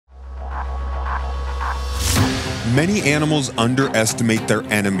Many animals underestimate their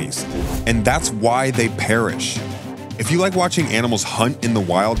enemies, and that's why they perish. If you like watching animals hunt in the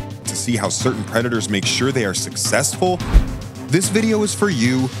wild to see how certain predators make sure they are successful, this video is for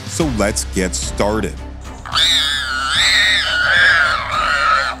you, so let's get started.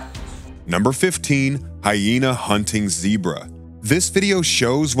 Number 15, hyena hunting zebra. This video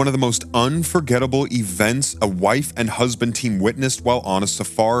shows one of the most unforgettable events a wife and husband team witnessed while on a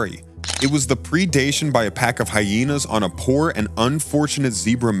safari. It was the predation by a pack of hyenas on a poor and unfortunate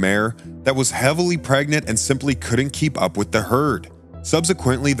zebra mare that was heavily pregnant and simply couldn't keep up with the herd.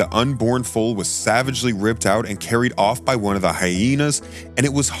 Subsequently, the unborn foal was savagely ripped out and carried off by one of the hyenas, and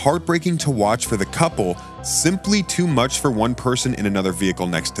it was heartbreaking to watch for the couple, simply too much for one person in another vehicle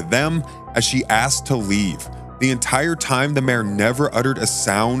next to them, as she asked to leave. The entire time, the mare never uttered a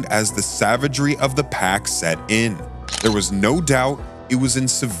sound as the savagery of the pack set in. There was no doubt it was in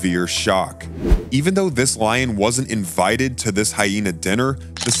severe shock. Even though this lion wasn't invited to this hyena dinner,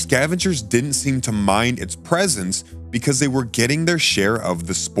 the scavengers didn't seem to mind its presence because they were getting their share of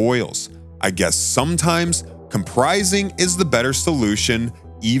the spoils. I guess sometimes comprising is the better solution,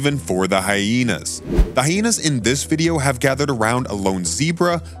 even for the hyenas. The hyenas in this video have gathered around a lone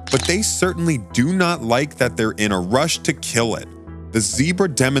zebra, but they certainly do not like that they're in a rush to kill it. The zebra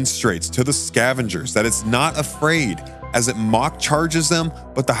demonstrates to the scavengers that it's not afraid as it mock charges them,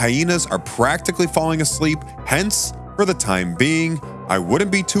 but the hyenas are practically falling asleep, hence, for the time being, I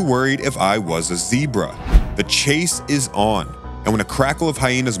wouldn't be too worried if I was a zebra. The chase is on, and when a crackle of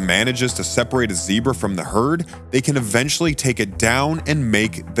hyenas manages to separate a zebra from the herd, they can eventually take it down and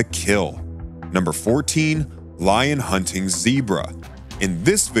make the kill. Number 14, lion hunting zebra. In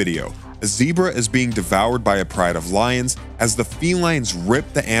this video, a zebra is being devoured by a pride of lions as the felines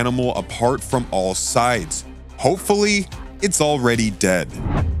rip the animal apart from all sides. Hopefully, it's already dead.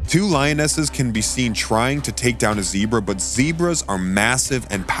 Two lionesses can be seen trying to take down a zebra, but zebras are massive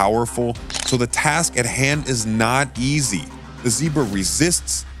and powerful, so the task at hand is not easy. The zebra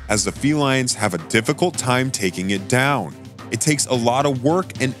resists as the felines have a difficult time taking it down. It takes a lot of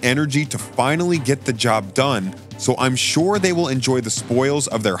work and energy to finally get the job done, so I'm sure they will enjoy the spoils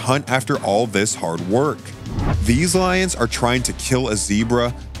of their hunt after all this hard work. These lions are trying to kill a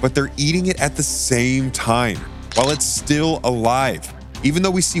zebra, but they're eating it at the same time, while it's still alive. Even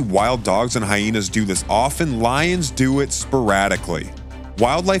though we see wild dogs and hyenas do this often, lions do it sporadically.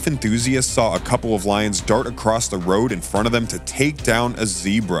 Wildlife enthusiasts saw a couple of lions dart across the road in front of them to take down a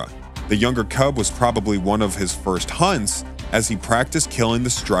zebra. The younger cub was probably one of his first hunts as he practiced killing the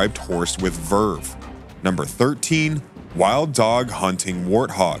striped horse with verve. Number 13, wild dog hunting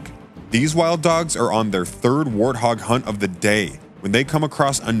warthog. These wild dogs are on their third warthog hunt of the day when they come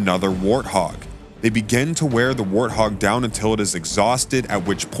across another warthog. They begin to wear the warthog down until it is exhausted, at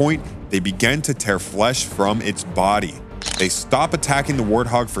which point they begin to tear flesh from its body. They stop attacking the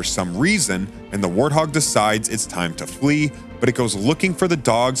warthog for some reason, and the warthog decides it's time to flee, but it goes looking for the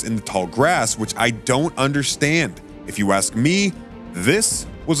dogs in the tall grass, which I don't understand. If you ask me, this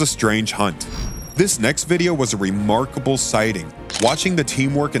was a strange hunt. This next video was a remarkable sighting, watching the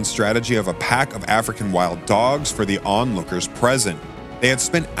teamwork and strategy of a pack of African wild dogs for the onlookers present. They had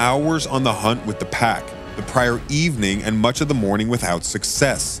spent hours on the hunt with the pack the prior evening and much of the morning without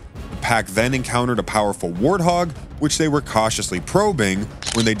success. The pack then encountered a powerful warthog, which they were cautiously probing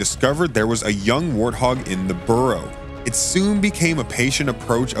when they discovered there was a young warthog in the burrow. It soon became a patient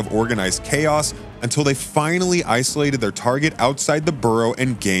approach of organized chaos until they finally isolated their target outside the burrow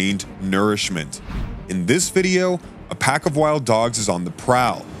and gained nourishment. In this video, a pack of wild dogs is on the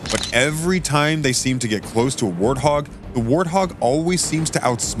prowl, but every time they seem to get close to a warthog, the warthog always seems to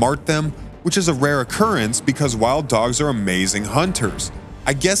outsmart them, which is a rare occurrence because wild dogs are amazing hunters.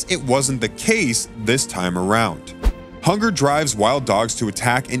 I guess it wasn't the case this time around. Hunger drives wild dogs to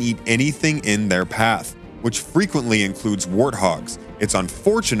attack and eat anything in their path, which frequently includes warthogs. It's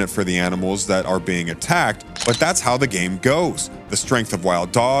unfortunate for the animals that are being attacked, but that's how the game goes. The strength of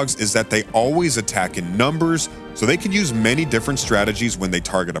wild dogs is that they always attack in numbers, so they can use many different strategies when they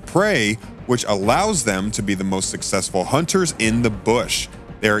target a prey, which allows them to be the most successful hunters in the bush.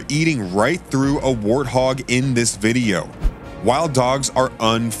 They are eating right through a warthog in this video. Wild dogs are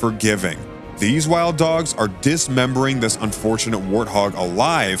unforgiving. These wild dogs are dismembering this unfortunate warthog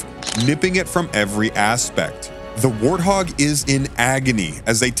alive, nipping it from every aspect. The warthog is in agony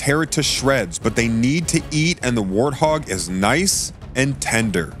as they tear it to shreds, but they need to eat, and the warthog is nice and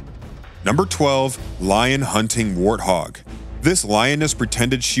tender. Number 12, lion hunting warthog. This lioness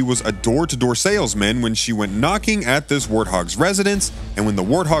pretended she was a door-to-door salesman when she went knocking at this warthog's residence, and when the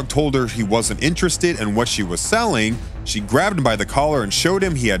warthog told her he wasn't interested in what she was selling, she grabbed him by the collar and showed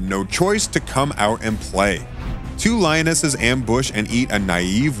him he had no choice to come out and play. Two lionesses ambush and eat a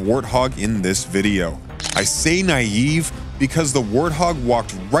naive warthog in this video. I say naive because the warthog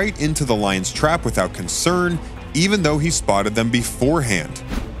walked right into the lion's trap without concern, even though he spotted them beforehand.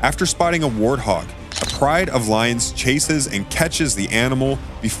 After spotting a warthog, a pride of lions chases and catches the animal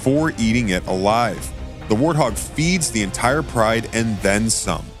before eating it alive. The warthog feeds the entire pride and then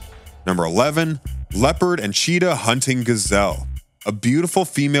some. Number 11, leopard and cheetah hunting gazelle. A beautiful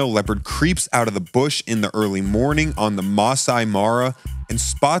female leopard creeps out of the bush in the early morning on the Masai Mara and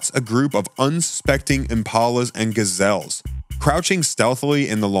spots a group of unsuspecting impalas and gazelles. Crouching stealthily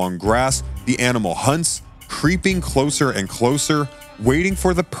in the long grass, the animal hunts, creeping closer and closer, waiting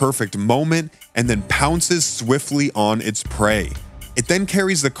for the perfect moment, and then pounces swiftly on its prey. It then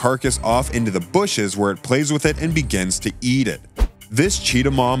carries the carcass off into the bushes where it plays with it and begins to eat it. This cheetah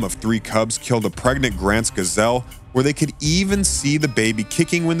mom of 3 cubs killed a pregnant Grant's gazelle, where they could even see the baby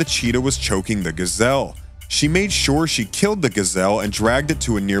kicking when the cheetah was choking the gazelle. She made sure she killed the gazelle and dragged it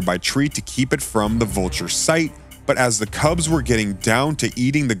to a nearby tree to keep it from the vulture's sight, but as the cubs were getting down to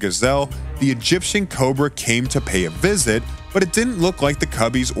eating the gazelle, the Egyptian cobra came to pay a visit, but it didn't look like the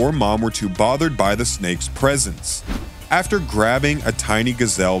cubbies or mom were too bothered by the snake's presence. After grabbing a tiny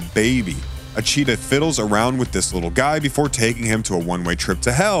gazelle baby, a cheetah fiddles around with this little guy before taking him to a one-way trip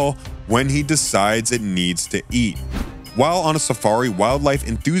to hell when he decides it needs to eat. While on a safari, wildlife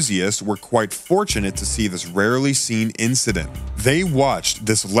enthusiasts were quite fortunate to see this rarely seen incident. They watched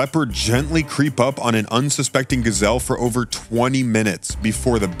this leopard gently creep up on an unsuspecting gazelle for over 20 minutes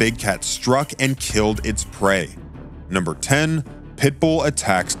before the big cat struck and killed its prey. Number 10, pit bull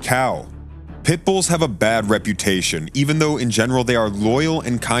attacks cow. Pit bulls have a bad reputation, even though in general they are loyal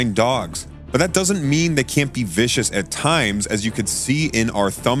and kind dogs. But that doesn't mean they can't be vicious at times, as you could see in our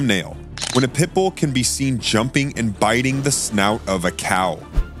thumbnail, when a pit bull can be seen jumping and biting the snout of a cow.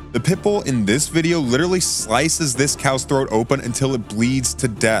 The pit bull in this video literally slices this cow's throat open until it bleeds to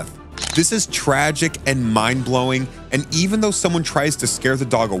death. This is tragic and mind-blowing, and even though someone tries to scare the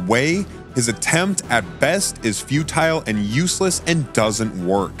dog away, his attempt at best is futile and useless and doesn't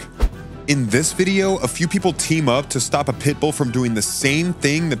work. In this video, a few people team up to stop a pit bull from doing the same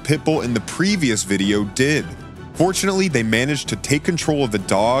thing the pit bull in the previous video did. Fortunately, they managed to take control of the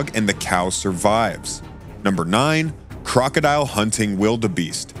dog and the cow survives. Number 9, crocodile hunting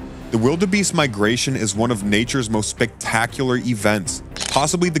wildebeest. The wildebeest migration is one of nature's most spectacular events,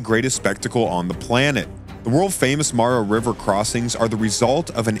 possibly the greatest spectacle on the planet. The world-famous Mara River crossings are the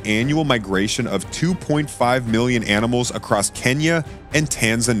result of an annual migration of 2.5 million animals across Kenya and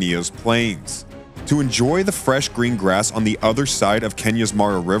Tanzania's plains. To enjoy the fresh green grass on the other side of Kenya's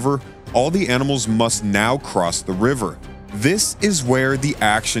Mara River, all the animals must now cross the river. This is where the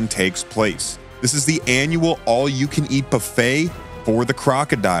action takes place. This is the annual all-you-can-eat buffet for the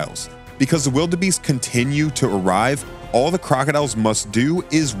crocodiles. Because the wildebeest continue to arrive, all the crocodiles must do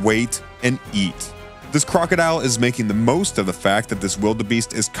is wait and eat. This crocodile is making the most of the fact that this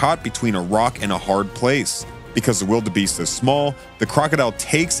wildebeest is caught between a rock and a hard place. Because the wildebeest is small, the crocodile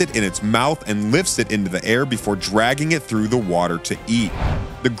takes it in its mouth and lifts it into the air before dragging it through the water to eat.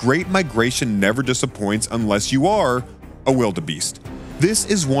 The Great Migration never disappoints unless you are a wildebeest. This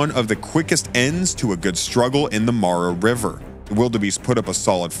is one of the quickest ends to a good struggle in the Mara River. The wildebeest put up a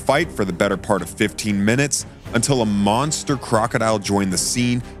solid fight for the better part of 15 minutes until a monster crocodile joined the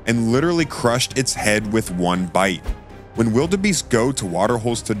scene and literally crushed its head with one bite. When wildebeest go to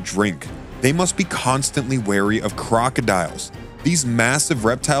waterholes to drink, they must be constantly wary of crocodiles. These massive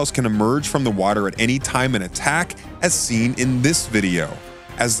reptiles can emerge from the water at any time and attack, as seen in this video.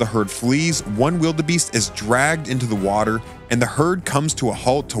 As the herd flees, one wildebeest is dragged into the water and the herd comes to a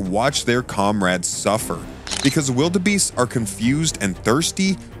halt to watch their comrades suffer. Because the wildebeests are confused and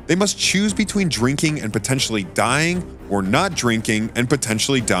thirsty, they must choose between drinking and potentially dying, or not drinking and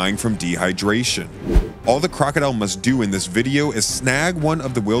potentially dying from dehydration. All the crocodile must do in this video is snag one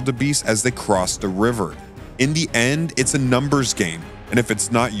of the wildebeests as they cross the river. In the end, it's a numbers game, and if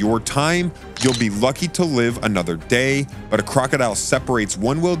it's not your time, you'll be lucky to live another day, but a crocodile separates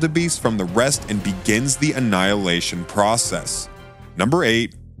one wildebeest from the rest and begins the annihilation process. Number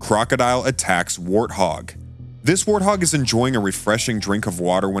 8, crocodile attacks warthog. This warthog is enjoying a refreshing drink of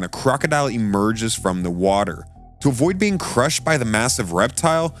water when a crocodile emerges from the water. To avoid being crushed by the massive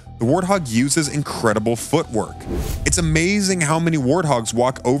reptile, the warthog uses incredible footwork. It's amazing how many warthogs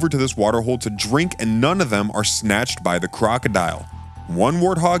walk over to this waterhole to drink and none of them are snatched by the crocodile. One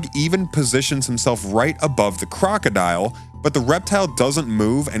warthog even positions himself right above the crocodile, but the reptile doesn't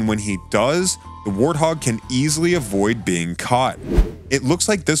move, and when he does, the warthog can easily avoid being caught. It looks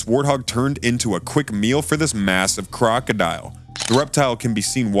like this warthog turned into a quick meal for this massive crocodile. The reptile can be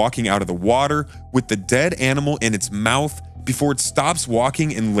seen walking out of the water with the dead animal in its mouth before it stops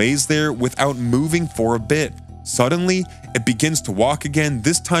walking and lays there without moving for a bit. Suddenly, it begins to walk again,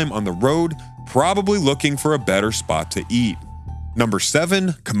 this time on the road, probably looking for a better spot to eat. Number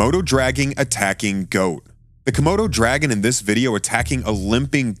 7. Komodo dragon attacking goat. The Komodo dragon in this video attacking a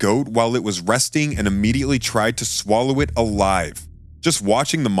limping goat while it was resting and immediately tried to swallow it alive. Just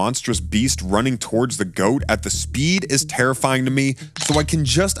watching the monstrous beast running towards the goat at the speed is terrifying to me, so I can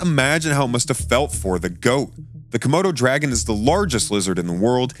just imagine how it must have felt for the goat. The Komodo dragon is the largest lizard in the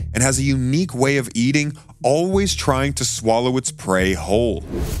world and has a unique way of eating, always trying to swallow its prey whole.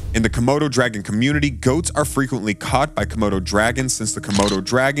 In the Komodo dragon community, goats are frequently caught by Komodo dragons since the Komodo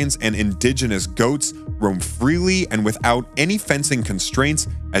dragons and indigenous goats roam freely and without any fencing constraints,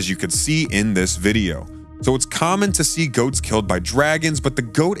 as you could see in this video. So it's common to see goats killed by dragons, but the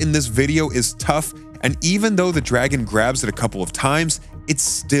goat in this video is tough, and even though the dragon grabs it a couple of times, it's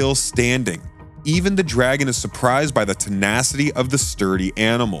still standing. Even the dragon is surprised by the tenacity of the sturdy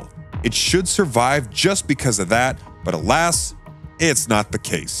animal. It should survive just because of that, but alas, it's not the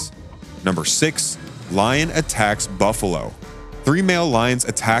case. Number 6. Lion attacks buffalo. 3 male lions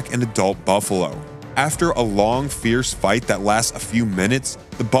attack an adult buffalo. After a long, fierce fight that lasts a few minutes,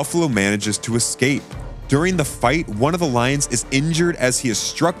 the buffalo manages to escape. During the fight, one of the lions is injured as he is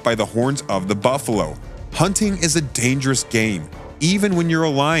struck by the horns of the buffalo. Hunting is a dangerous game, even when you're a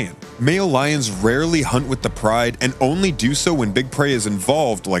lion. Male lions rarely hunt with the pride and only do so when big prey is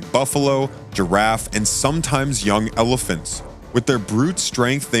involved, like buffalo, giraffe, and sometimes young elephants. With their brute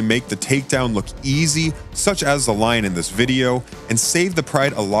strength, they make the takedown look easy, such as the lion in this video, and save the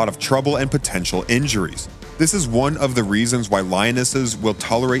pride a lot of trouble and potential injuries. This is one of the reasons why lionesses will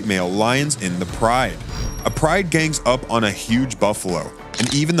tolerate male lions in the pride. A pride gangs up on a huge buffalo,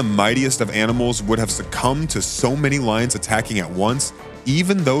 and even the mightiest of animals would have succumbed to so many lions attacking at once,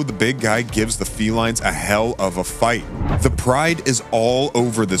 even though the big guy gives the felines a hell of a fight. The pride is all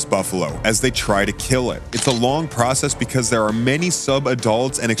over this buffalo as they try to kill it. It's a long process because there are many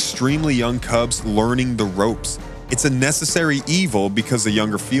sub-adults and extremely young cubs learning the ropes. It's a necessary evil because the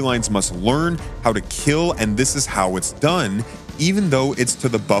younger felines must learn how to kill, and this is how it's done, even though it's to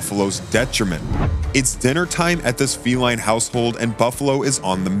the buffalo's detriment. It's dinner time at this feline household and buffalo is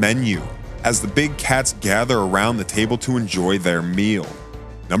on the menu, as the big cats gather around the table to enjoy their meal.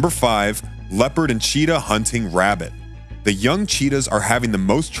 Number 5. Leopard and cheetah hunting rabbit. The young cheetahs are having the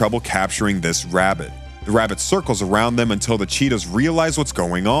most trouble capturing this rabbit. The rabbit circles around them until the cheetahs realize what's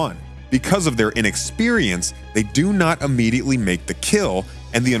going on. Because of their inexperience, they do not immediately make the kill,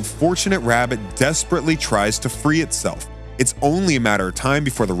 and the unfortunate rabbit desperately tries to free itself. It's only a matter of time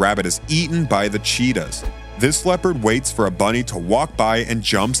before the rabbit is eaten by the cheetahs. This leopard waits for a bunny to walk by and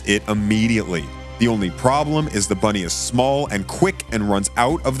jumps it immediately. The only problem is the bunny is small and quick and runs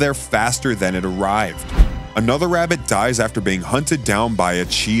out of there faster than it arrived. Another rabbit dies after being hunted down by a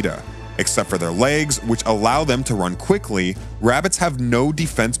cheetah. Except for their legs, which allow them to run quickly, rabbits have no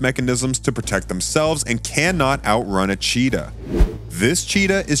defense mechanisms to protect themselves and cannot outrun a cheetah. This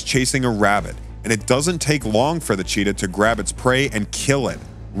cheetah is chasing a rabbit, and it doesn't take long for the cheetah to grab its prey and kill it.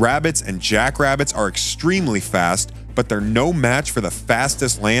 Rabbits and jackrabbits are extremely fast, but they're no match for the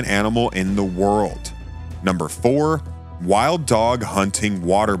fastest land animal in the world. Number 4. Wild dog hunting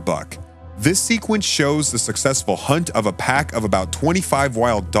water buck. This sequence shows the successful hunt of a pack of about 25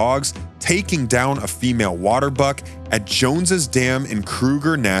 wild dogs taking down a female water buck at Jones's Dam in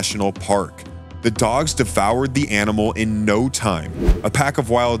Kruger National Park. The dogs devoured the animal in no time. A pack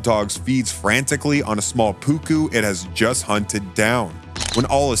of wild dogs feeds frantically on a small puku it has just hunted down. When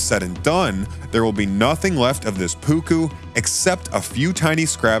all is said and done, there will be nothing left of this puku except a few tiny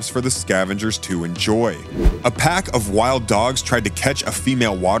scraps for the scavengers to enjoy. A pack of wild dogs tried to catch a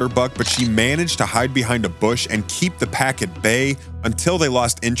female water buck, but she managed to hide behind a bush and keep the pack at bay until they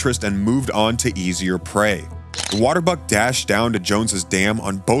lost interest and moved on to easier prey. The water buck dashed down to Jones's Dam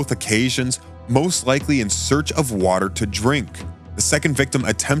on both occasions, most likely in search of water to drink. The second victim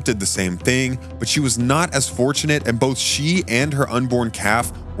attempted the same thing, but she was not as fortunate, and both she and her unborn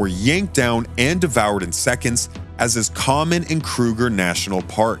calf were yanked down and devoured in seconds, as is common in Kruger National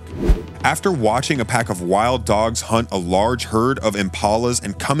Park. After watching a pack of wild dogs hunt a large herd of impalas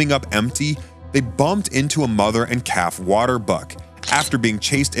and coming up empty, they bumped into a mother and calf water buck. After being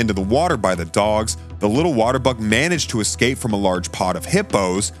chased into the water by the dogs, the little water buck managed to escape from a large pod of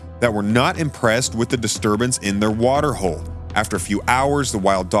hippos that were not impressed with the disturbance in their water hole. After a few hours, the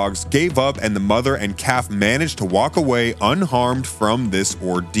wild dogs gave up and the mother and calf managed to walk away unharmed from this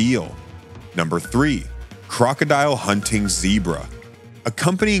ordeal. Number 3. Crocodile hunting zebra.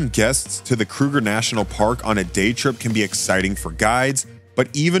 Accompanying guests to the Kruger National Park on a day trip can be exciting for guides, but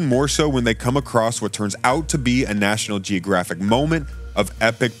even more so when they come across what turns out to be a National Geographic moment of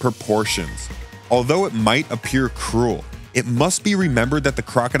epic proportions. Although it might appear cruel, it must be remembered that the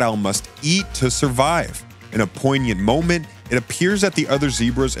crocodile must eat to survive. In a poignant moment, it appears that the other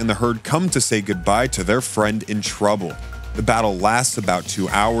zebras in the herd come to say goodbye to their friend in trouble. The battle lasts about 2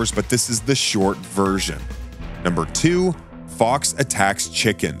 hours, but this is the short version. Number 2, fox attacks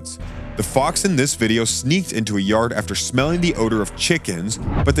chickens. The fox in this video sneaked into a yard after smelling the odor of chickens,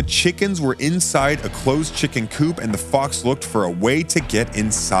 but the chickens were inside a closed chicken coop and the fox looked for a way to get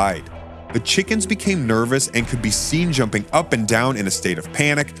inside. The chickens became nervous and could be seen jumping up and down in a state of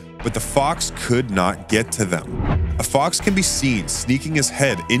panic, but the fox could not get to them. A fox can be seen sneaking his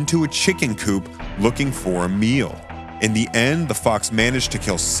head into a chicken coop looking for a meal. In the end, the fox managed to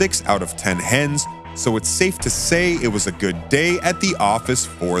kill 6 out of 10 hens, so it's safe to say it was a good day at the office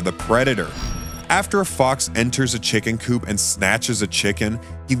for the predator. After a fox enters a chicken coop and snatches a chicken,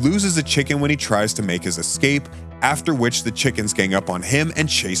 he loses a chicken when he tries to make his escape, after which the chickens gang up on him and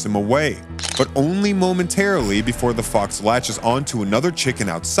chase him away, but only momentarily before the fox latches onto another chicken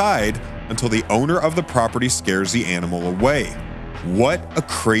outside until the owner of the property scares the animal away. What a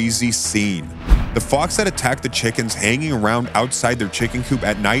crazy scene. The fox that attacked the chickens hanging around outside their chicken coop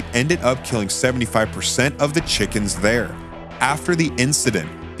at night ended up killing 75% of the chickens there. After the incident,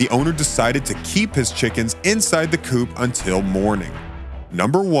 the owner decided to keep his chickens inside the coop until morning.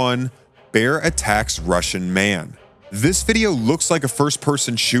 Number 1, bear attacks Russian man. This video looks like a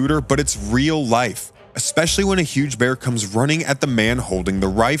first-person shooter, but it's real life, especially when a huge bear comes running at the man holding the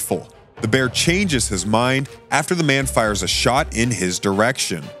rifle. The bear changes his mind after the man fires a shot in his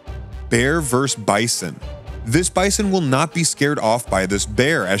direction. Bear vs. bison. This bison will not be scared off by this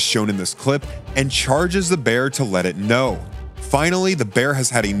bear as shown in this clip and charges the bear to let it know. Finally, the bear has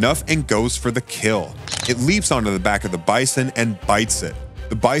had enough and goes for the kill. It leaps onto the back of the bison and bites it.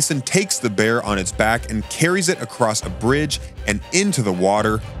 The bison takes the bear on its back and carries it across a bridge and into the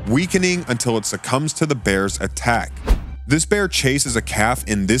water, weakening until it succumbs to the bear's attack. This bear chases a calf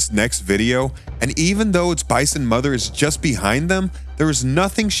in this next video, and even though its bison mother is just behind them, there is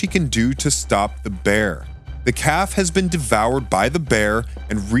nothing she can do to stop the bear. The calf has been devoured by the bear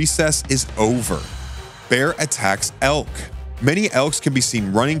and recess is over. Bear attacks elk. Many elks can be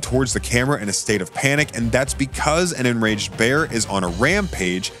seen running towards the camera in a state of panic, and that's because an enraged bear is on a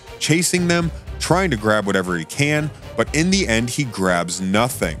rampage, chasing them, trying to grab whatever he can, but in the end he grabs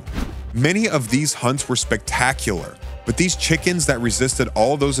nothing. Many of these hunts were spectacular, but these chickens that resisted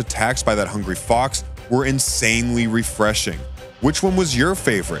all those attacks by that hungry fox were insanely refreshing. Which one was your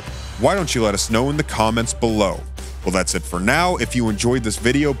favorite? Why don't you let us know in the comments below? Well, that's it for now. If you enjoyed this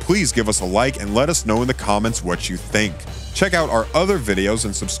video, please give us a like and let us know in the comments what you think. Check out our other videos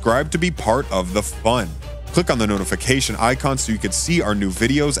and subscribe to be part of the fun. Click on the notification icon so you can see our new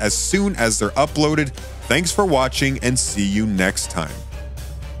videos as soon as they're uploaded. Thanks for watching and see you next time.